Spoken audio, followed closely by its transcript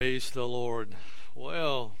Praise the Lord.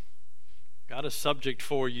 Well, got a subject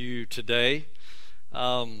for you today.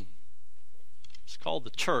 It's called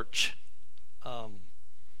the church.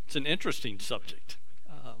 It's an interesting subject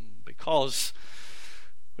because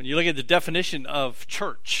when you look at the definition of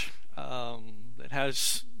church, it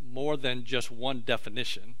has more than just one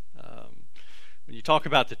definition. When you talk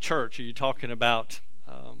about the church, are you talking about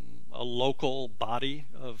a local body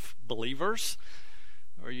of believers?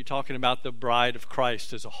 Or are you talking about the bride of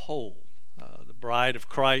Christ as a whole? The bride of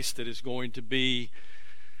Christ that is going to be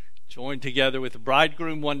joined together with the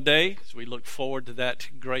bridegroom one day, as we look forward to that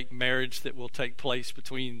great marriage that will take place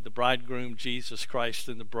between the bridegroom, Jesus Christ,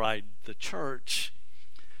 and the bride, the church.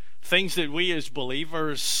 Things that we as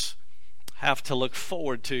believers have to look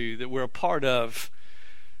forward to, that we're a part of.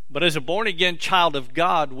 But as a born-again child of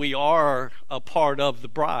God, we are a part of the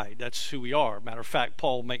bride. That's who we are. Matter of fact,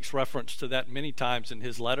 Paul makes reference to that many times in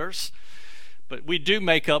his letters. But we do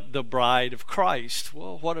make up the bride of Christ.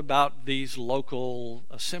 Well, what about these local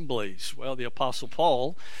assemblies? Well, the Apostle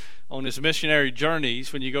Paul, on his missionary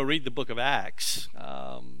journeys, when you go read the book of Acts,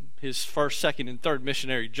 his first, second, and third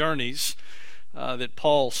missionary journeys that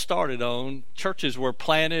Paul started on, churches were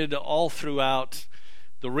planted all throughout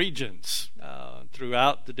the regions,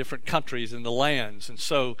 throughout the different countries and the lands. And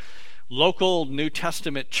so local New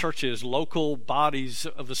Testament churches, local bodies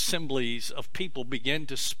of assemblies of people begin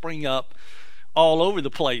to spring up all over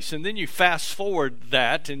the place. And then you fast forward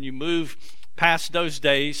that and you move past those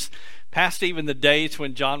days, past even the days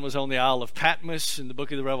when John was on the Isle of Patmos in the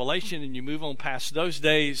book of the Revelation, and you move on past those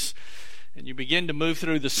days and you begin to move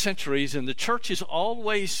through the centuries, and the church has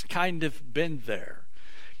always kind of been there.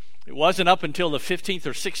 It wasn't up until the 15th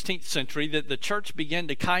or 16th century that the church began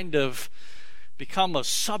to kind of become a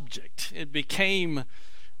subject. It became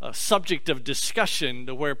a subject of discussion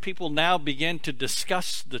to where people now began to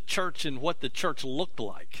discuss the church and what the church looked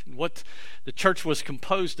like, and what the church was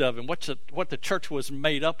composed of, and what the church was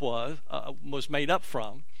made up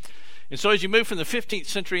from. And so as you move from the 15th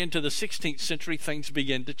century into the 16th century, things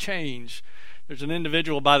begin to change. There's an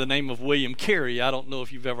individual by the name of William Carey. I don't know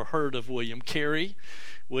if you've ever heard of William Carey.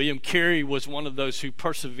 William Carey was one of those who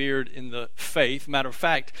persevered in the faith. Matter of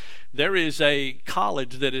fact, there is a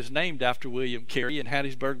college that is named after William Carey in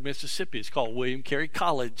Hattiesburg, Mississippi. It's called William Carey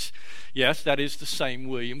College. Yes, that is the same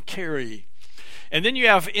William Carey. And then you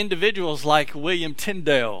have individuals like William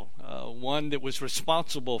Tyndale, one that was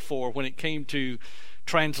responsible for when it came to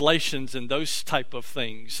translations and those type of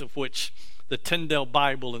things, of which the Tyndale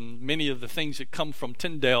Bible and many of the things that come from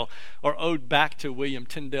Tyndale are owed back to William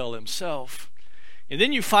Tyndale himself. And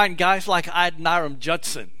then you find guys like Adoniram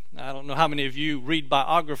Judson. I don't know how many of you read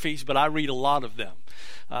biographies, but I read a lot of them.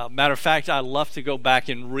 Matter of fact, I love to go back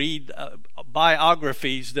and read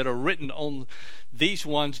biographies that are written on these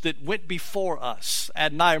ones that went before us.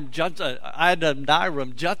 Adoniram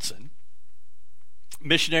Judson,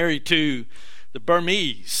 missionary to the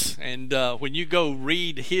Burmese. And when you go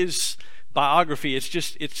read his biography,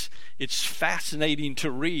 it's fascinating to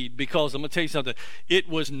read, because I'm going to tell you something. It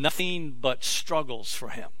was nothing but struggles for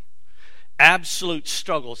him. Absolute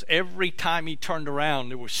struggles. Every time he turned around,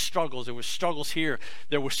 there were struggles. There were struggles here.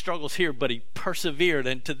 There were struggles here, but he persevered.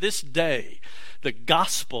 And to this day, the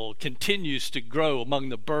gospel continues to grow among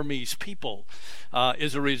the Burmese people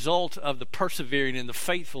as a result of the persevering and the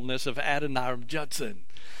faithfulness of Adoniram Judson.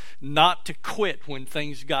 Not to quit when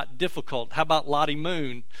things got difficult. How about Lottie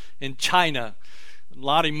Moon in China?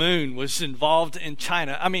 Lottie Moon was involved in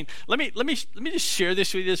China. I mean, let me just share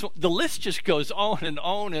this with you. The list just goes on and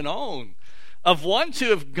on and on of ones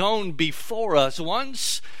who have gone before us,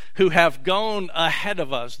 ones who have gone ahead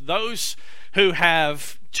of us, those who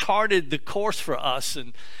have charted the course for us.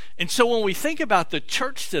 And so when we think about the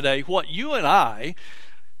church today, what you and I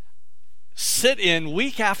sit in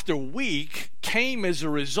week after week came as a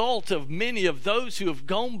result of many of those who have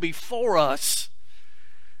gone before us.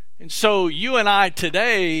 And so you and I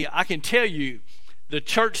today, I can tell you, the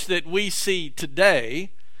church that we see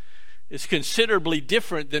today is considerably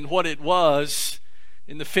different than what it was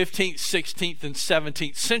in the 15th, 16th, and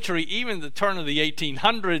 17th century, even the turn of the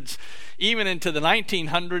 1800s, even into the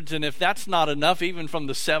 1900s, and if that's not enough, even from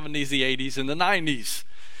the 70s, the 80s, and the 90s.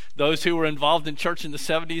 Those who were involved in church in the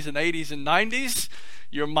 70s and 80s and 90s,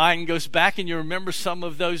 your mind goes back and you remember some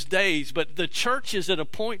of those days. But the church is at a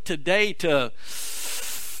point today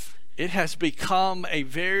it has become a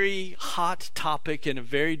very hot topic and a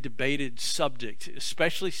very debated subject,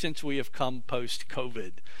 especially since we have come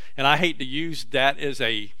post-COVID. And I hate to use that as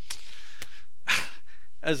a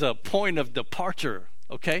point of departure,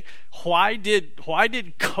 okay? Why did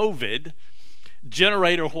COVID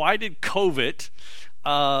generate, or why did COVID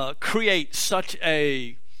create such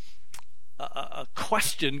a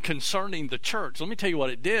question concerning the church, let me tell you what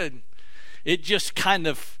it did. It just kind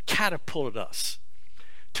of catapulted us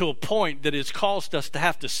to a point that has caused us to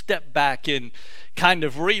have to step back and kind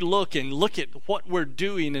of relook and look at what we're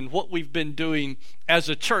doing and what we've been doing as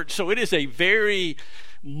a church. So it is a very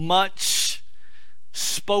much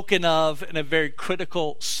spoken of and a very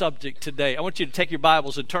critical subject today. I want you to take your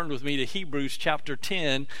Bibles and turn with me to Hebrews chapter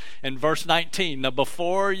 10 and verse 19. Now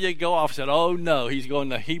before you go off, said, oh no, he's going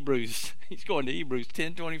to Hebrews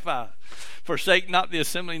 10:25. Forsake not the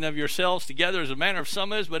assembling of yourselves together as a manner of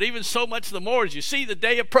some is, but even so much the more as you see the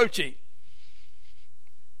day approaching.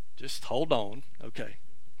 Just hold on, okay.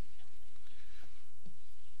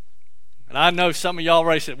 And I know some of y'all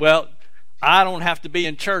already said, well, I don't have to be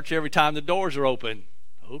in church every time the doors are open.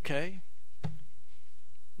 Okay.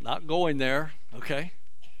 Not going there, okay.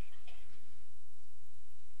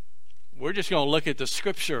 We're just going to look at the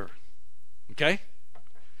scripture, okay.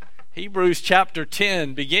 Hebrews chapter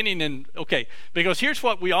 10, beginning in, okay, because here's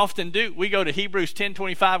what we often do. We go to Hebrews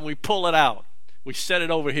 10:25 and we pull it out. We set it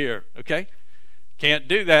over here, okay? Can't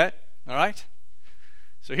do that, all right?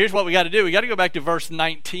 So here's what we got to do. We got to go back to verse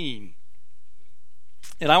 19.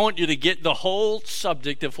 And I want you to get the whole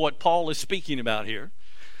subject of what Paul is speaking about here.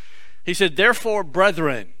 He said, therefore,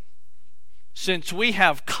 brethren, since we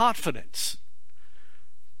have confidence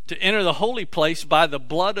to enter the holy place by the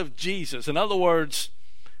blood of Jesus. In other words,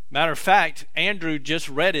 matter of fact, Andrew just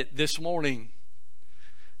read it this morning.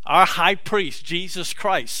 Our high priest, Jesus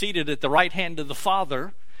Christ, seated at the right hand of the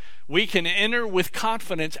Father, we can enter with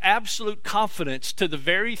confidence, absolute confidence, to the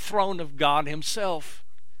very throne of God himself.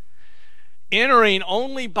 Entering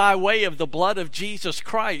only by way of the blood of Jesus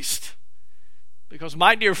Christ. Because,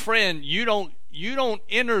 my dear friend, you don't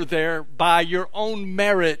enter there by your own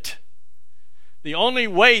merit. The only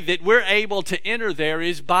way that we're able to enter there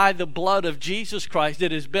is by the blood of Jesus Christ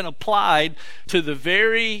that has been applied to the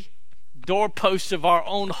very doorposts of our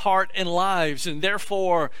own heart and lives. And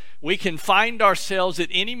therefore, we can find ourselves at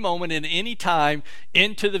any moment and any time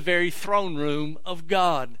into the very throne room of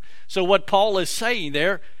God. So what Paul is saying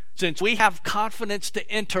there, since we have confidence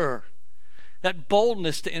to enter, that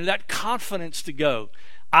boldness to enter, that confidence to go,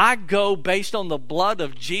 I go based on the blood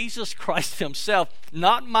of Jesus Christ himself,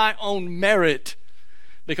 not my own merit.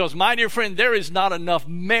 Because, my dear friend, there is not enough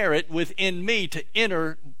merit within me to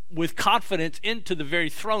enter with confidence into the very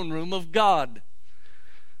throne room of God.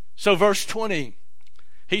 So verse 20,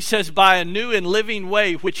 he says, by a new and living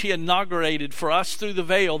way which he inaugurated for us through the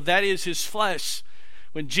veil, that is his flesh.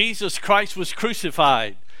 When Jesus Christ was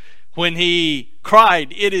crucified, when he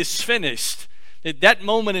cried, it is finished. At that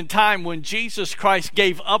moment in time when Jesus Christ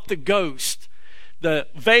gave up the ghost, the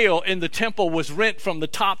veil in the temple was rent from the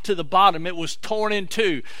top to the bottom. It was torn in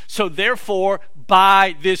two. So therefore,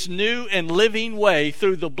 by this new and living way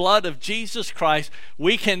through the blood of Jesus Christ,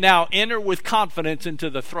 we can now enter with confidence into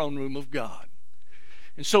the throne room of God.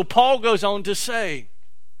 And so Paul goes on to say,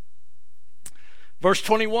 verse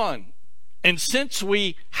 21, and since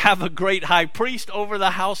we have a great high priest over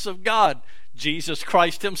the house of God, Jesus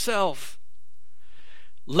Christ himself,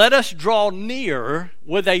 let us draw near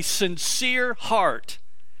with a sincere heart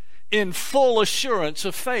in full assurance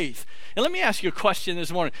of faith. And let me ask you a question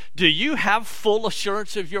this morning. Do you have full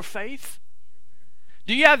assurance of your faith?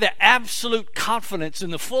 Do you have the absolute confidence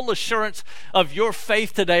and the full assurance of your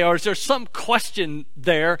faith today? Or is there some question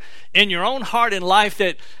there in your own heart and life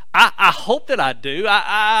that I hope that I do.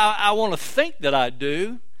 I want to think that I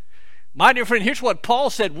do. My dear friend, here's what Paul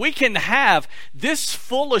said. We can have this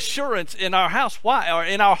full assurance in our house. Why? Or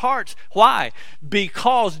in our hearts. Why?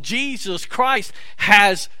 Because Jesus Christ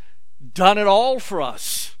has done it all for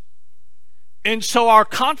us. And so our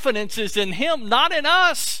confidence is in him, not in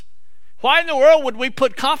us. Why in the world would we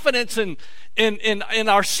put confidence in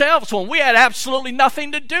ourselves when we had absolutely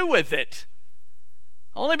nothing to do with it?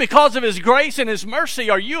 Only because of his grace and his mercy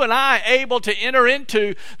are you and I able to enter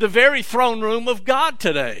into the very throne room of God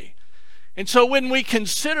today. And so when we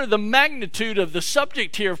consider the magnitude of the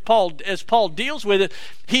subject here of Paul, as Paul deals with it,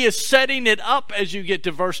 he is setting it up as you get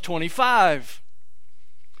to verse 25.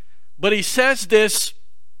 But he says this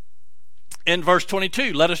in verse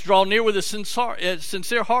 22, let us draw near with a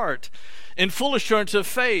sincere heart, in full assurance of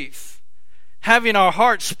faith, having our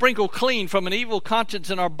hearts sprinkled clean from an evil conscience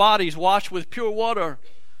and our bodies washed with pure water.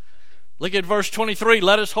 Look at verse 23,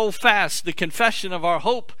 let us hold fast the confession of our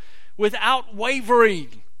hope without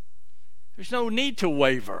wavering. There's no need to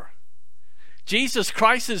waver. Jesus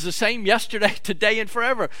Christ is the same yesterday, today, and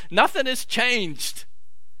forever. Nothing has changed.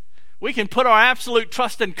 We can put our absolute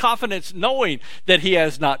trust and confidence knowing that he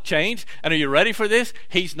has not changed. And are you ready for this?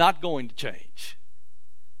 He's not going to change.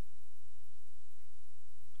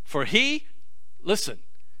 For he, Listen,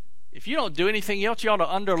 if you don't do anything else, you ought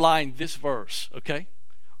to underline this verse, okay?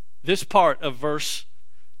 This part of verse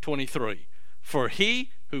 23. For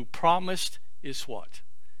he who promised is what?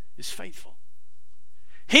 Is faithful.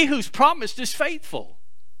 He who's promised is faithful.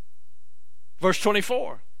 Verse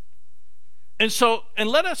 24. And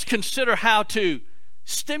let us consider how to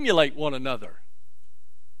stimulate one another.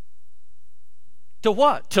 To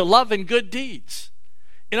what? To love and good deeds.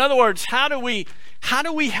 In other words, how do we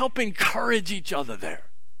help encourage each other there?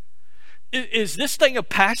 Is this thing a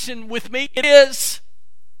passion with me? It is.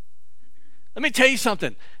 Let me tell you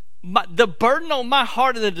something. The burden on my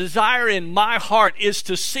heart and the desire in my heart is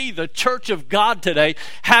to see the church of God today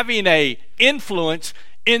having an influence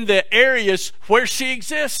in the areas where she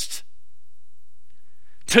exists.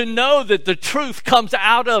 To know that the truth comes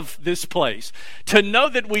out of this place. To know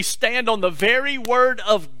that we stand on the very Word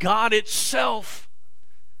of God itself.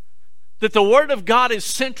 That the Word of God is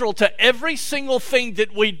central to every single thing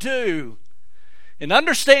that we do. And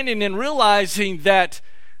understanding and realizing that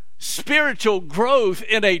spiritual growth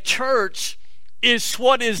in a church is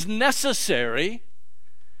what is necessary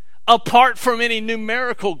apart from any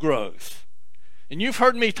numerical growth. And you've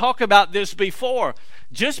heard me talk about this before.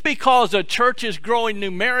 Just because a church is growing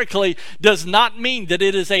numerically does not mean that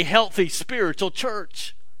it is a healthy spiritual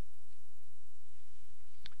church.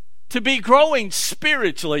 To be growing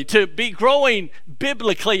spiritually, to be growing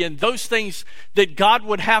biblically in those things that God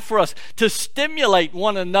would have for us, to stimulate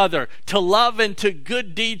one another, to love and to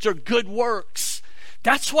good deeds or good works.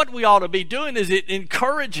 That's what we ought to be doing, is it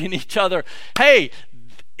encouraging each other. Hey,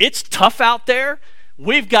 it's tough out there.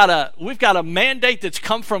 We've got a mandate that's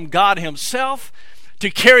come from God Himself to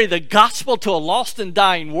carry the gospel to a lost and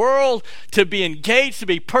dying world, to be engaged, to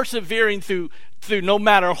be persevering through no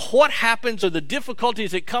matter what happens or the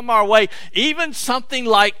difficulties that come our way, even something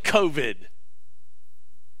like COVID.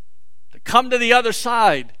 To come to the other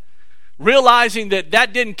side, realizing that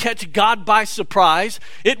didn't catch God by surprise.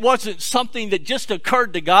 It wasn't something that just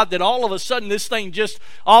occurred to God, that all of a sudden this thing just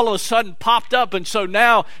all of a sudden popped up, and so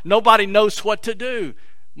now nobody knows what to do.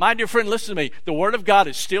 My dear friend, listen to me. The Word of God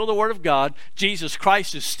is still the Word of God. Jesus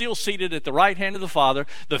Christ is still seated at the right hand of the Father.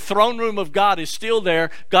 The throne room of God is still there.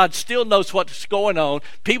 God still knows what's going on.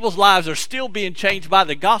 People's lives are still being changed by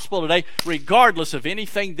the gospel today, regardless of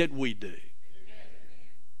anything that we do.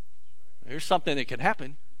 Here's something that can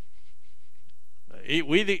happen.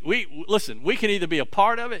 Listen, we can either be a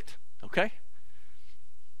part of it, okay?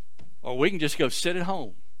 Or we can just go sit at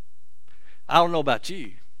home. I don't know about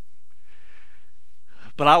you,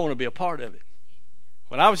 but I want to be a part of it.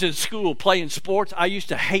 When I was in school playing sports, I used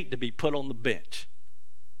to hate to be put on the bench.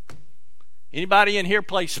 Anybody in here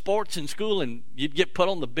play sports in school and you'd get put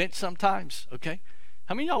on the bench sometimes? Okay.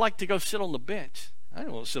 How many of y'all like to go sit on the bench? I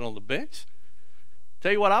didn't want to sit on the bench.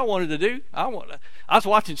 Tell you what I wanted to do. I was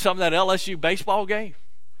watching some of that LSU baseball game.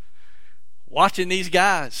 Watching these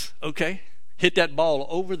guys, okay, hit that ball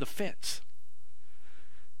over the fence.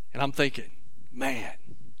 And I'm thinking, man,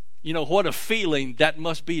 you know what a feeling that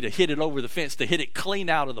must be to hit it over the fence, to hit it clean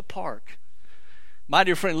out of the park. My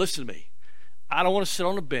dear friend, listen to me. I don't want to sit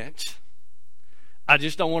on the bench. I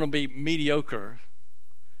just don't want to be mediocre.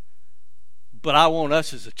 But I want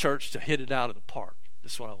us as a church to hit it out of the park.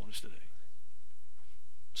 That's what I want us to do.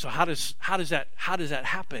 So how does that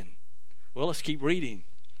happen? Well, let's keep reading.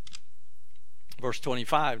 Verse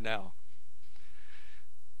 25 now.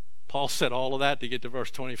 Paul said all of that to get to verse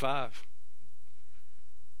 25.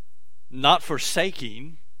 Not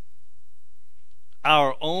forsaking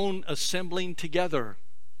our own assembling together,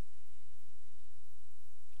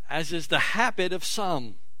 as is the habit of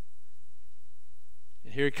some.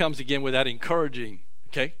 And here he comes again with that encouraging.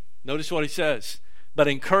 Okay? Notice what he says. But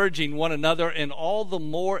encouraging one another, and all the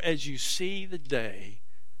more as you see the day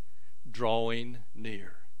drawing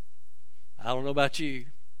near. I don't know about you.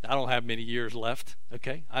 I don't have many years left.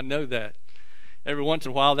 Okay? I know that. Every once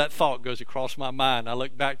in a while, that thought goes across my mind. I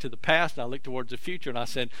look back to the past, and I look towards the future, and I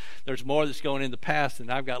said, there's more that's going in the past than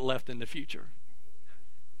I've got left in the future.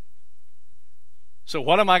 So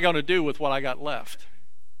what am I going to do with what I got left?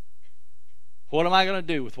 What am I going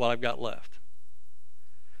to do with what I've got left?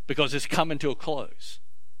 Because it's coming to a close.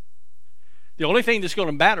 The only thing that's going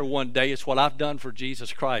to matter one day is what I've done for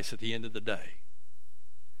Jesus Christ at the end of the day.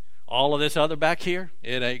 All of this other back here,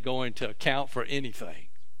 it ain't going to account for anything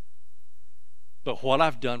but what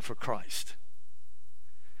I've done for Christ.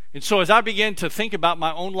 And so as I begin to think about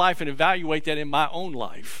my own life and evaluate that in my own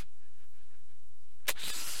life,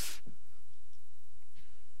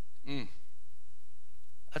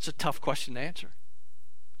 that's a tough question to answer.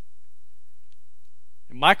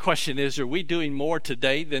 And my question is, are we doing more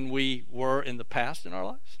today than we were in the past in our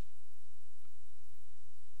lives?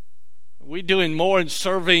 Are we doing more in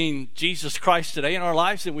serving Jesus Christ today in our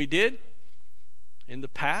lives than we did in the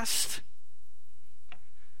past?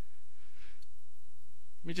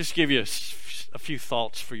 Let me just give you a few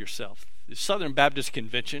thoughts for yourself. The Southern Baptist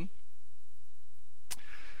Convention,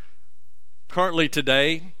 currently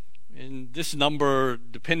today, and this number,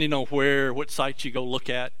 depending on what sites you go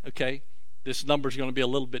look at, okay, this number is going to be a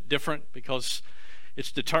little bit different because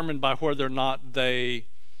it's determined by whether or not they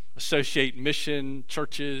associate mission,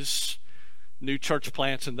 churches, new church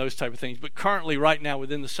plants, and those type of things. But currently, right now,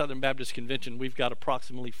 within the Southern Baptist Convention, we've got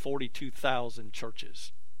approximately 42,000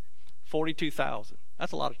 churches. 42,000.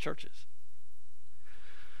 That's a lot of churches.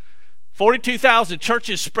 42,000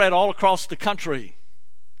 churches spread all across the country.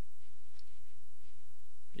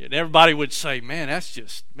 And everybody would say, man,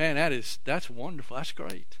 that's wonderful. That's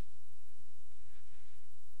great.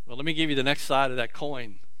 Well, let me give you the next side of that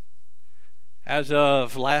coin. As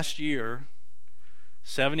of last year,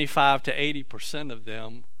 75 to 80% of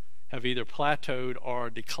them have either plateaued or are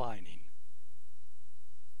declining.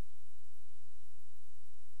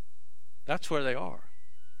 That's where they are.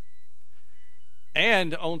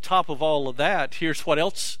 And on top of all of that, here's what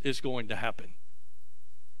else is going to happen.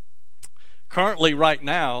 Currently, right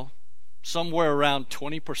now, somewhere around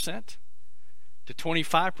 20% to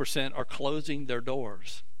 25% are closing their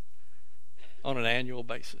doors on an annual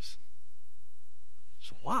basis.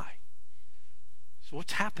 So why? So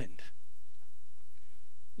what's happened?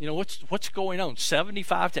 You know, what's going on?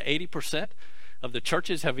 75 to 80% of the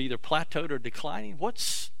churches have either plateaued or declining.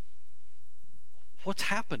 What's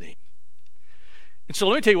happening? And so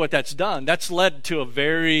let me tell you what that's done. That's led to a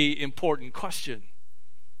very important question.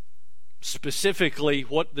 Specifically,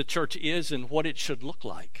 what the church is and what it should look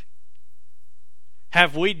like.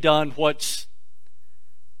 Have we done what's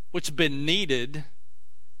been needed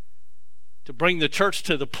to bring the church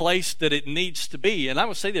to the place that it needs to be? And I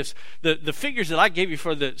will say this, the figures that I gave you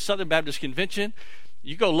for the Southern Baptist Convention,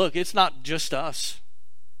 you go look, it's not just us.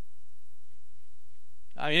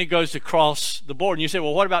 I mean, it goes across the board. And you say,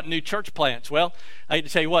 well, what about new church plants? Well, I hate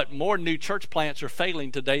to tell you what, more new church plants are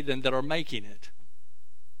failing today than that are making it.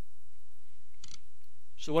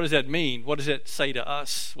 So what does that mean? What does that say to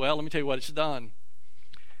us? Well, let me tell you what it's done.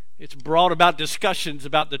 It's brought about discussions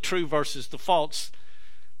about the true versus the false,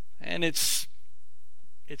 and it's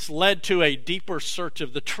led to a deeper search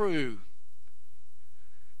of the true,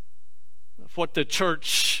 of what the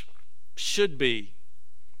church should be.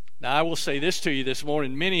 Now, I will say this to you this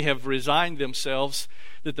morning. Many have resigned themselves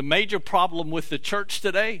that the major problem with the church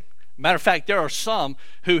today, matter of fact, there are some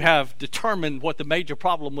who have determined what the major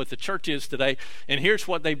problem with the church is today, and here's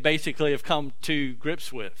what they basically have come to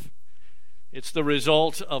grips with. It's the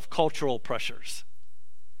result of cultural pressures.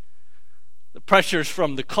 The pressures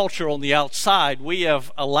from the culture on the outside. We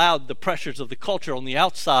have allowed the pressures of the culture on the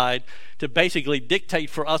outside to basically dictate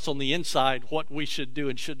for us on the inside what we should do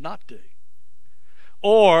and should not do.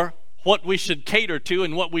 Or what we should cater to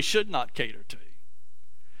and what we should not cater to.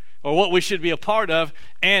 Or what we should be a part of.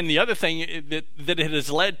 And the other thing that it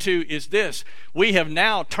has led to is this. We have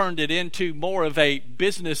now turned it into more of a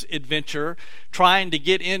business adventure, trying to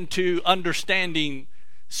get into understanding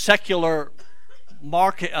secular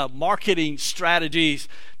marketing strategies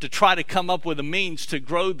to try to come up with a means to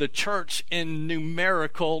grow the church in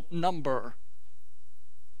numerical number.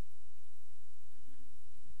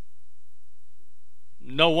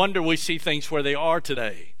 No wonder we see things where they are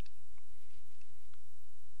today.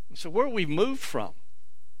 So where we've moved from.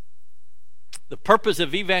 The purpose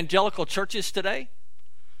of evangelical churches today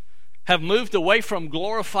have moved away from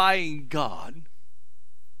glorifying God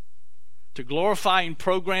to glorifying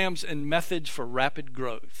programs and methods for rapid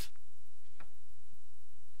growth.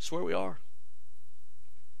 That's where we are.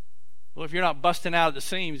 Well, if you're not busting out at the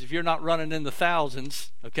seams, if you're not running in the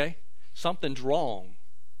thousands, okay, something's wrong.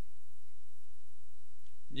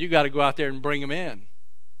 You got to go out there and bring them in.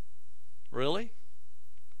 Really?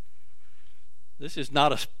 This is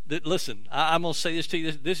not a... Listen, I'm going to say this to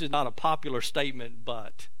you. This is not a popular statement,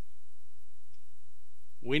 but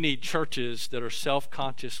we need churches that are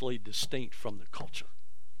self-consciously distinct from the culture.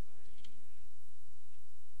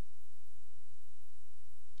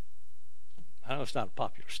 I know it's not a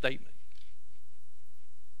popular statement,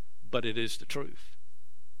 but it is the truth.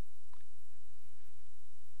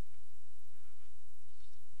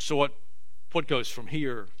 So what goes from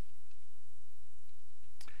here?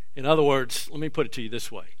 In other words, let me put it to you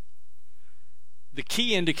this way. The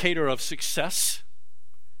key indicator of success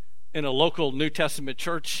in a local New Testament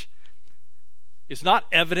church is not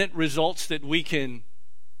evident results that we can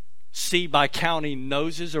see by counting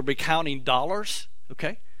noses or by counting dollars,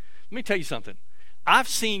 okay? Let me tell you something. I've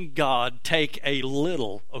seen God take a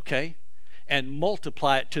little, okay, and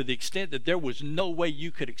multiply it to the extent that there was no way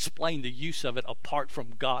you could explain the use of it apart from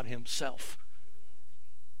God himself.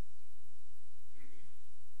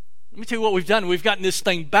 Let me tell you what we've done. We've gotten this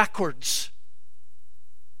thing backwards.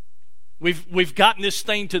 We've gotten this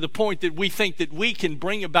thing to the point that we think that we can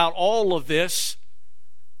bring about all of this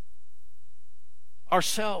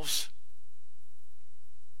ourselves.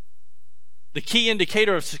 The key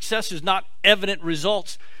indicator of success is not evident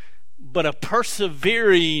results, but a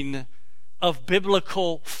persevering of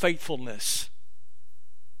biblical faithfulness.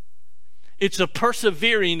 It's a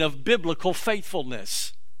persevering of biblical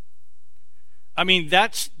faithfulness. I mean,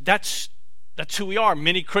 that's who we are.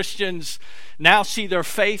 Many Christians now see their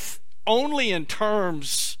faith only in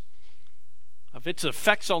terms of its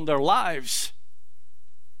effects on their lives,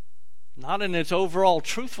 not in its overall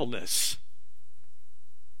truthfulness.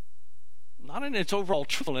 Not in its overall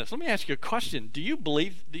truthfulness. Let me ask you a question. Do you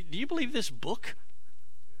believe this book?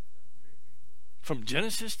 From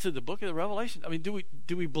Genesis to the book of the Revelation? I mean,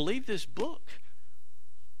 do we believe this book?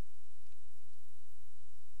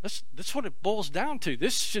 That's what it boils down to.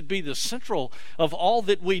 This should be the central of all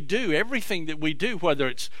that we do. Everything that we do, whether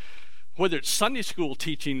it's Sunday school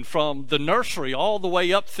teaching from the nursery all the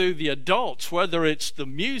way up through the adults, whether it's the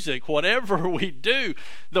music, whatever we do,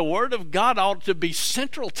 the Word of God ought to be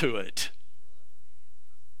central to it.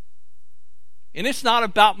 And it's not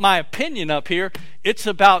about my opinion up here. It's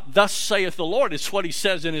about thus saith the Lord. It's what he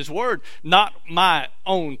says in his word, not my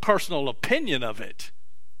own personal opinion of it.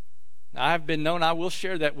 Now, I've been known, I will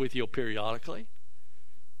share that with you periodically,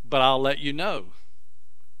 but I'll let you know.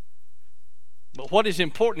 But what is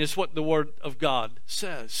important is what the Word of God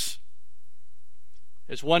says.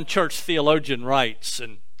 As one church theologian writes,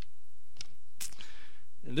 and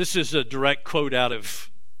this is a direct quote out of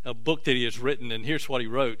a book that he has written, and here's what he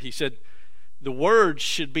wrote. He said, the Word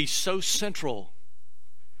should be so central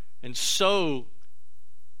and so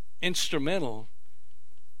instrumental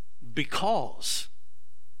because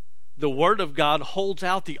the Word of God holds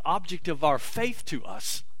out the object of our faith to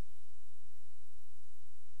us.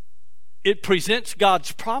 It presents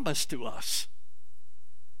God's promise to us,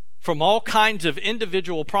 from all kinds of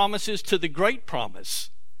individual promises to the great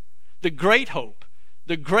promise, the great hope,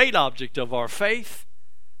 the great object of our faith,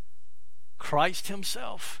 Christ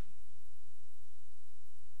himself.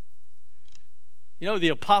 You know, the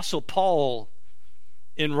Apostle Paul,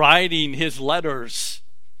 in writing his letters,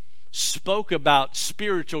 spoke about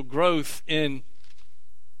spiritual growth in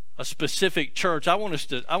a specific church. I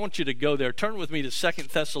want you to go there. Turn with me to 2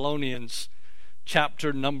 Thessalonians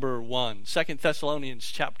chapter number 1. 2 Thessalonians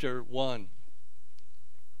chapter 1.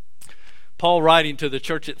 Paul writing to the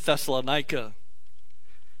church at Thessalonica.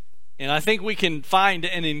 And I think we can find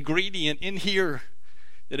an ingredient in here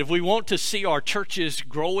that if we want to see our churches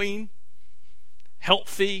growing,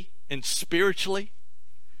 healthy, and spiritually,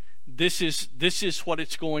 this is what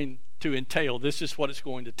it's going to entail. This is what it's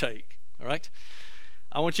going to take. All right?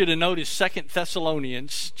 I want you to notice 2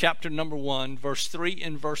 Thessalonians chapter number 1, verse 3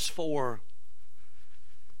 and verse 4.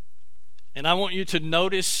 And I want you to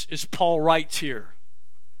notice as Paul writes here.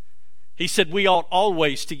 He said, we ought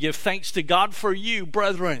always to give thanks to God for you,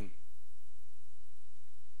 brethren,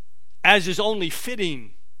 as is only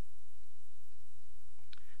fitting,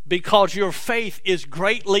 because your faith is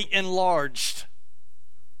greatly enlarged.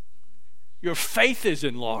 Your faith is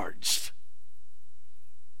enlarged.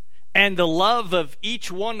 And the love of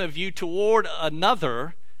each one of you toward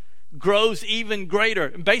another grows even greater.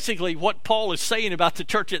 Basically, what Paul is saying about the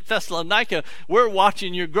church at Thessalonica, we're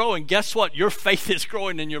watching you grow, and guess what? Your faith is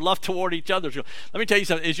growing and your love toward each other. Let me tell you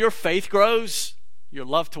something. As your faith grows, your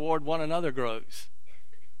love toward one another grows.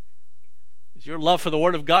 As your love for the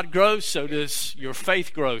Word of God grows, so does your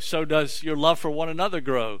faith grow. So does your love for one another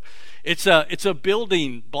grow. It's a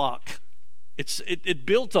building block. It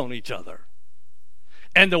builds on each other.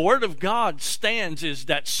 And the Word of God stands as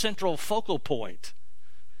that central focal point.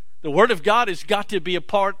 The Word of God has got to be a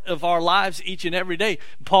part of our lives each and every day.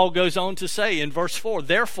 Paul goes on to say in verse 4,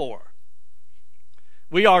 therefore,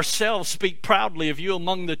 we ourselves speak proudly of you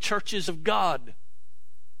among the churches of God.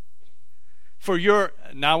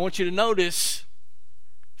 Now I want you to notice,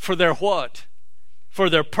 for their what? For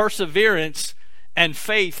their perseverance and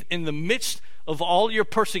faith in the midst of all your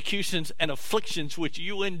persecutions and afflictions which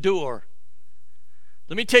you endure.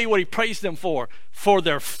 Let me tell you what he praised them for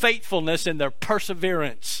their faithfulness and their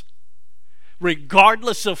perseverance.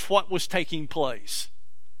 Regardless of what was taking place,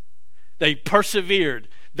 they persevered,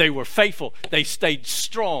 they were faithful, they stayed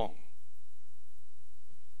strong.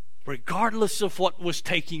 Regardless of what was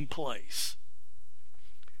taking place.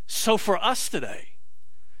 So for us today,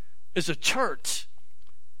 as a church,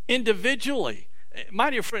 individually, My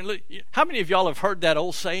dear friend, look, how many of y'all have heard that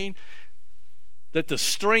old saying that the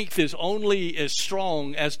strength is only as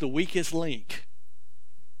strong as the weakest link?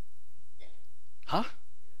 Huh?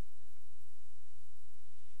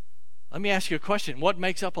 Let me ask you a question. What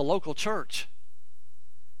makes up a local church?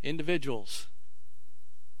 Individuals.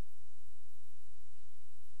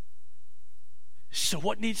 So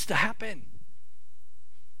what needs to happen?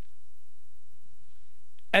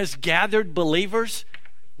 As gathered believers,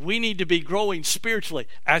 we need to be growing spiritually.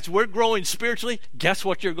 As we're growing spiritually, guess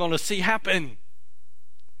what you're going to see happen?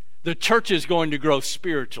 The church is going to grow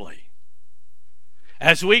spiritually.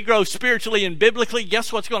 As we grow spiritually and biblically,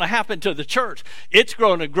 guess what's going to happen to the church? It's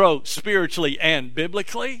going to grow spiritually and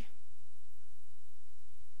biblically.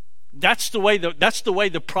 That's the way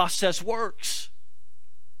the process works.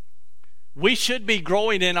 We should be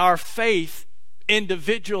growing in our faith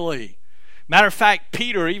individually. Matter of fact,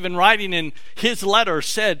 Peter, even writing in his letter,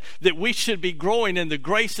 said that we should be growing in the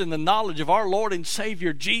grace and the knowledge of our Lord and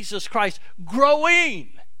Savior Jesus Christ.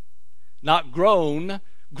 Growing. Not grown,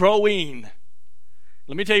 growing.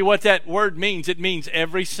 Let me tell you what that word means. It means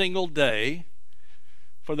every single day,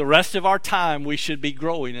 for the rest of our time, we should be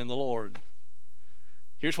growing in the Lord.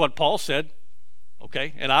 Here's what Paul said.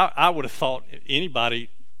 Okay, and I would have thought anybody,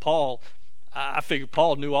 Paul, I figured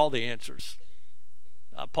Paul knew all the answers.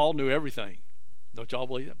 Paul knew everything. Don't y'all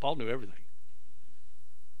believe that? Paul knew everything.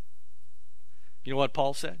 You know what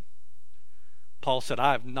Paul said? Paul said,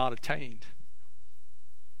 I have not attained.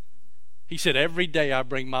 He said, every day I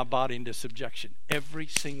bring my body into subjection. Every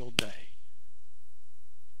single day.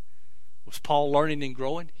 Was Paul learning and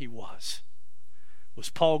growing? He was. Was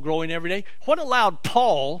Paul growing every day? What allowed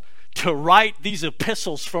Paul to write these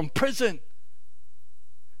epistles from prison?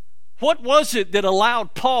 What was it that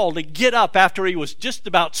allowed Paul to get up after he was just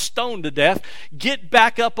about stoned to death, get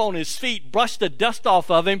back up on his feet, brush the dust off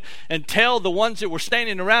of him, and tell the ones that were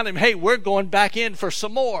standing around him, hey, we're going back in for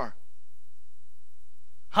some more?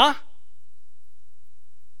 Huh?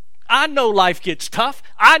 I know life gets tough.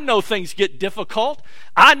 I know things get difficult.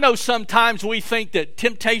 I know sometimes we think that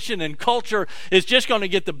temptation and culture is just going to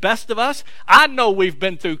get the best of us. I know we've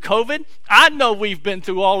been through COVID. I know we've been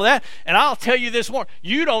through all of that. And I'll tell you this more.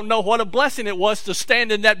 You don't know what a blessing it was to stand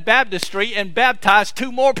in that baptistry and baptize 2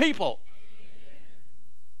 more people.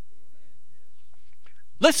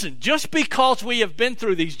 Listen, just because we have been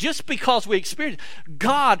through these, just because we experienced,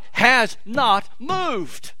 God has not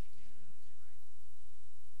moved.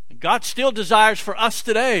 God still desires for us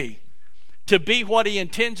today to be what He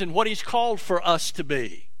intends and what He's called for us to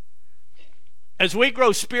be. As we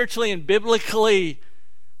grow spiritually and biblically,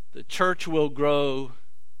 the church will grow.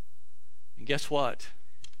 And guess what?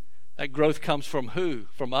 That growth comes from who?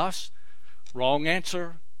 From us? Wrong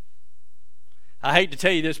answer. I hate to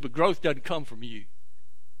tell you this, but growth doesn't come from you.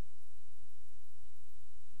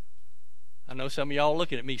 I know some of y'all are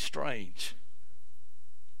looking at me strange.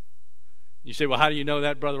 You say, well, how do you know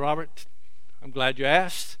that, Brother Robert? I'm glad you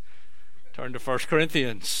asked. Turn to 1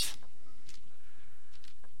 Corinthians.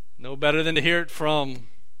 No better than to hear it from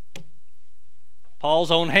Paul's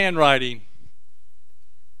own handwriting.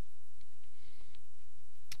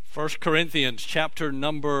 1 Corinthians chapter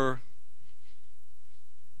number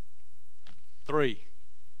 3.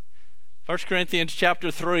 1 Corinthians chapter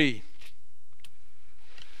 3.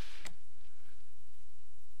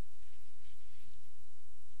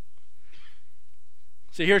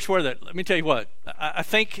 See, here's where let me tell you what. I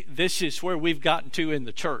think this is where we've gotten to in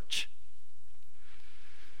the church.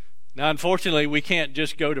 Now, unfortunately, we can't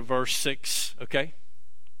just go to verse 6, okay?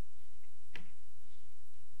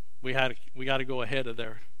 We got to go ahead of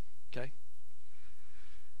there, okay?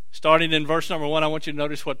 Starting in verse number 1, I want you to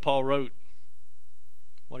notice what Paul wrote.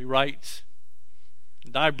 What he writes.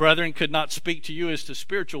 And I, brethren, could not speak to you as to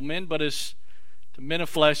spiritual men, but as to men of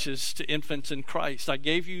flesh, as to infants in Christ. I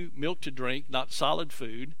gave you milk to drink, not solid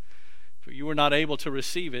food, for you were not able to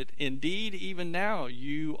receive it. Indeed, even now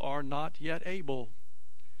you are not yet able,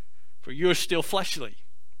 for you are still fleshly.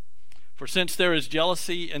 For since there is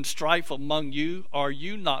jealousy and strife among you, are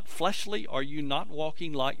you not fleshly? Are you not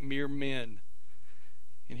walking like mere men?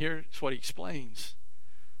 And here's what he explains.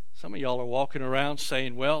 Some of y'all are walking around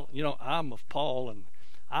saying, well, you know, I'm of Paul and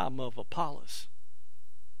I'm of Apollos.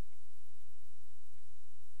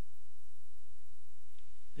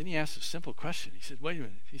 Then he asked a simple question. He said, wait a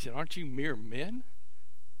minute. He said, aren't you mere men?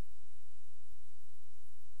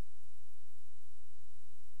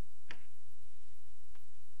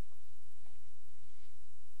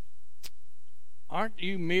 Aren't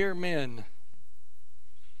you mere men?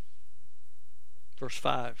 Verse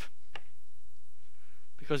 5.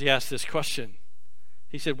 Because he asked this question.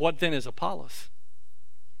 He said, what then is Apollos?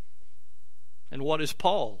 And what is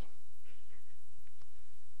Paul?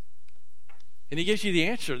 And he gives you the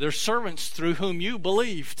answer. They're servants through whom you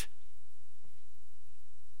believed.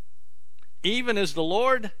 Even as the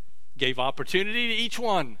Lord gave opportunity to each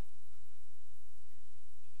one.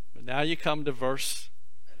 But now you come to verse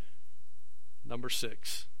number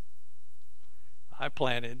 6. I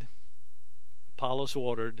planted, Apollos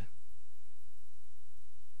watered.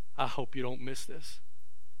 I hope you don't miss this.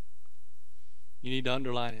 You need to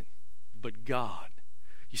underline it. But God.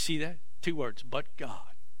 You see that? 2 words. But God.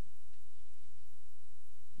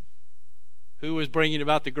 Who is bringing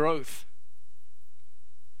about the growth?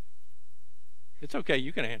 It's okay.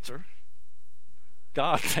 You can answer.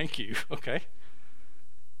 God, thank you. Okay.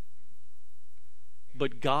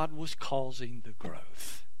 But God was causing the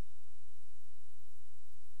growth.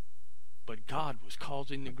 But God was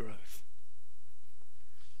causing the growth.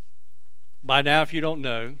 By now, if you don't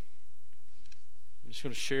know, I'm just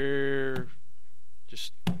going to share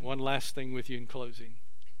just one last thing with you in closing.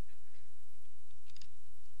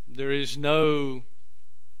 There is no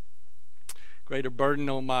greater burden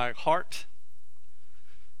on my heart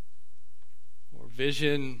or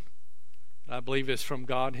vision that I believe is from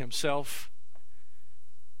God Himself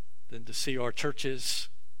than to see our churches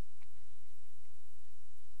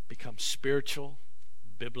become spiritual,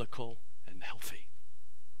 biblical, and healthy.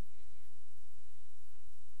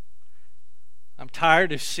 I'm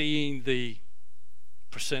tired of seeing the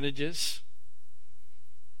percentages.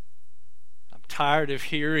 I'm tired of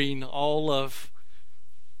hearing all of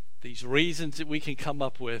these reasons that we can come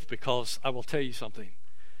up with, because I will tell you something.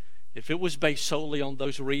 If it was based solely on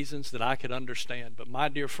those reasons, that I could understand. But my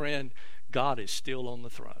dear friend, God is still on the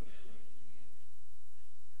throne.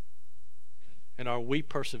 And are we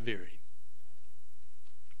persevering?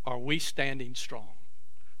 Are we standing strong?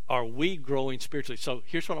 Are we growing spiritually? So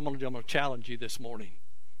here's what I'm going to do. I'm going to challenge you this morning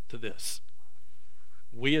to this.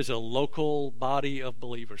 We as a local body of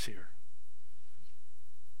believers here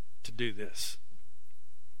to do this.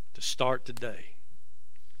 To start today.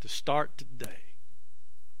 To start today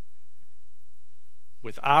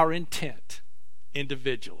with our intent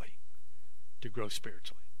individually to grow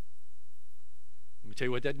spiritually. Let me tell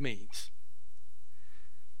you what that means.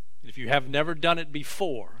 If you have never done it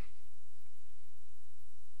before,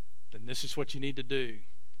 then this is what you need to do.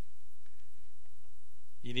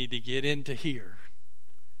 You need to get into here,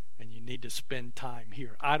 and you need to spend time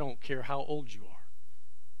here. I don't care how old you are.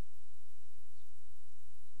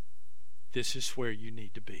 This is where you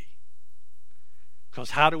need to be.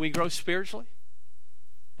 Because how do we grow spiritually?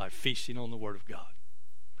 By feasting on the Word of God.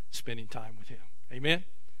 Spending time with Him. Amen?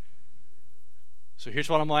 So here's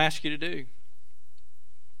what I'm going to ask you to do.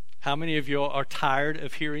 How many of you are tired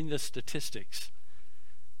of hearing the statistics?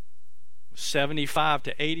 75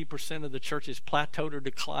 to 80% of the churches plateaued or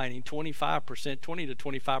declining. 20 to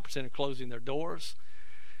 25% are closing their doors.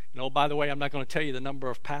 By the way, I'm not going to tell you the number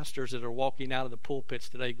of pastors that are walking out of the pulpits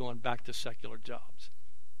today going back to secular jobs.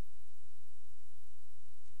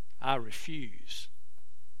 I refuse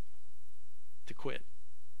to quit.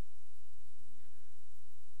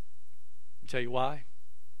 I'll tell you why.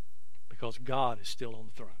 Because God is still on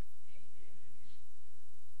the throne.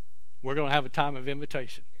 We're going to have a time of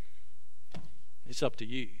invitation. It's up to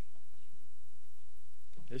you.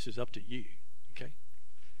 This is up to you. Okay?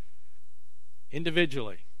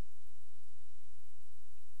 Individually,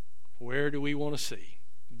 where do we want to see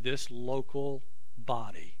this local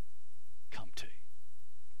body come to?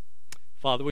 Father,